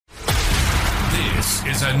This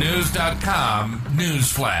is a News.com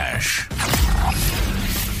news flash.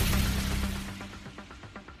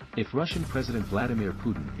 If Russian President Vladimir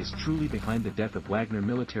Putin is truly behind the death of Wagner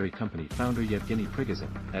military company founder Yevgeny Prigozhin,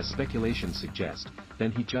 as speculation suggests,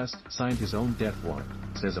 then he just signed his own death warrant,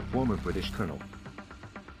 says a former British colonel.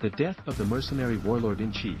 The death of the mercenary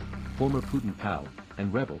warlord-in-chief, former Putin pal,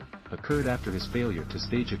 and rebel, occurred after his failure to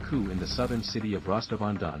stage a coup in the southern city of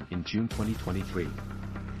Rostov-on-Don in June 2023.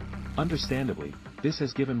 Understandably, this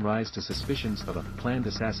has given rise to suspicions of a planned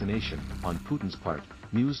assassination on Putin's part,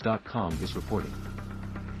 News.com is reporting.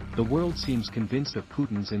 The world seems convinced of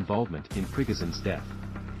Putin's involvement in Prigozhin's death.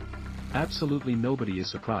 Absolutely nobody is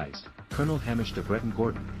surprised, Colonel Hamish de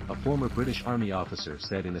Breton-Gordon, a former British Army officer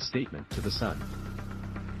said in a statement to The Sun.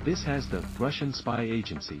 This has the Russian spy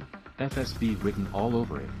agency, FSB written all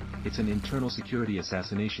over it. It's an internal security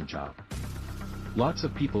assassination job. Lots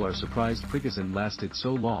of people are surprised Prigozhin lasted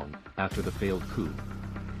so long after the failed coup.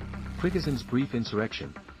 Prigozhin's brief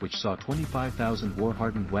insurrection, which saw 25,000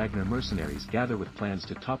 war-hardened Wagner mercenaries gather with plans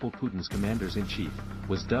to topple Putin's commanders-in-chief,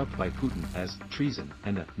 was dubbed by Putin as treason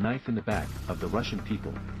and a knife in the back of the Russian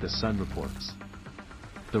people, The Sun reports.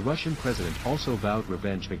 The Russian president also vowed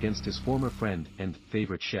revenge against his former friend and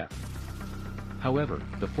favorite chef. However,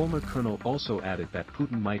 the former colonel also added that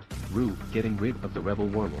Putin might rue getting rid of the rebel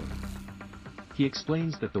warlord. He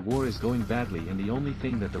explains that the war is going badly and the only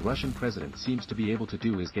thing that the Russian president seems to be able to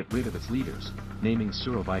do is get rid of its leaders, naming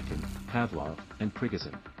Surovikin, Pavlov, and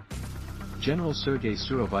Prigozhin. General Sergei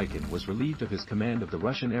Surovikin was relieved of his command of the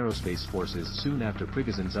Russian aerospace forces soon after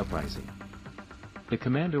Prigozhin's uprising. The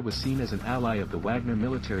commander was seen as an ally of the Wagner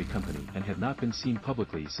military company and had not been seen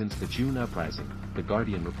publicly since the June uprising, The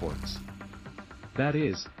Guardian reports. That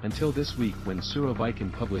is, until this week when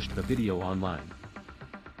Surovikin published a video online.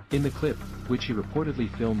 In the clip, which he reportedly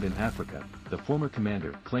filmed in Africa, the former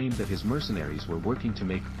commander claimed that his mercenaries were working to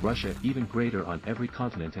make Russia even greater on every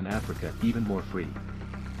continent and Africa even more free.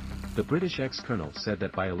 The British ex-colonel said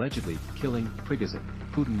that by allegedly killing Prigozhin,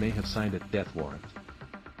 Putin may have signed a death warrant.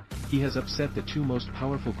 He has upset the two most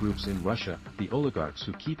powerful groups in Russia, the oligarchs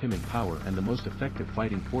who keep him in power and the most effective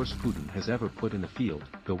fighting force Putin has ever put in the field,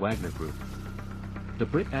 the Wagner Group. The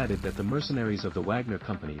Brit added that the mercenaries of the Wagner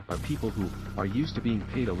company are people who are used to being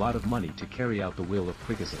paid a lot of money to carry out the will of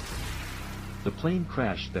Prigozhin. The plane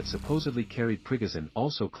crash that supposedly carried Prigozhin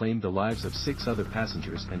also claimed the lives of 6 other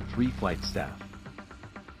passengers and 3 flight staff.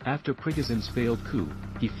 After Prigozhin's failed coup,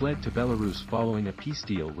 he fled to Belarus following a peace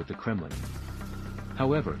deal with the Kremlin.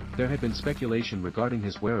 However, there had been speculation regarding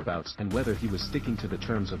his whereabouts and whether he was sticking to the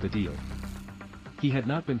terms of the deal. He had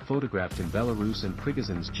not been photographed in Belarus and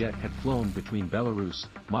Prigozhin's jet had flown between Belarus,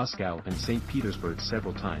 Moscow and St. Petersburg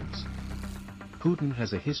several times. Putin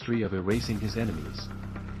has a history of erasing his enemies.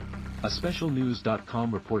 A special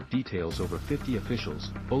News.com report details over 50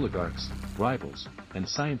 officials, oligarchs, rivals, and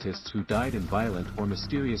scientists who died in violent or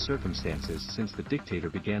mysterious circumstances since the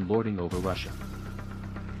dictator began lording over Russia.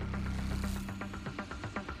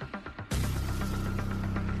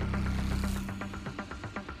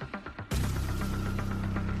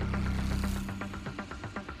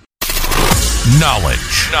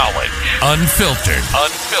 Knowledge. Unfiltered.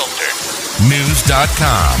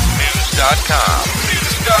 News.com.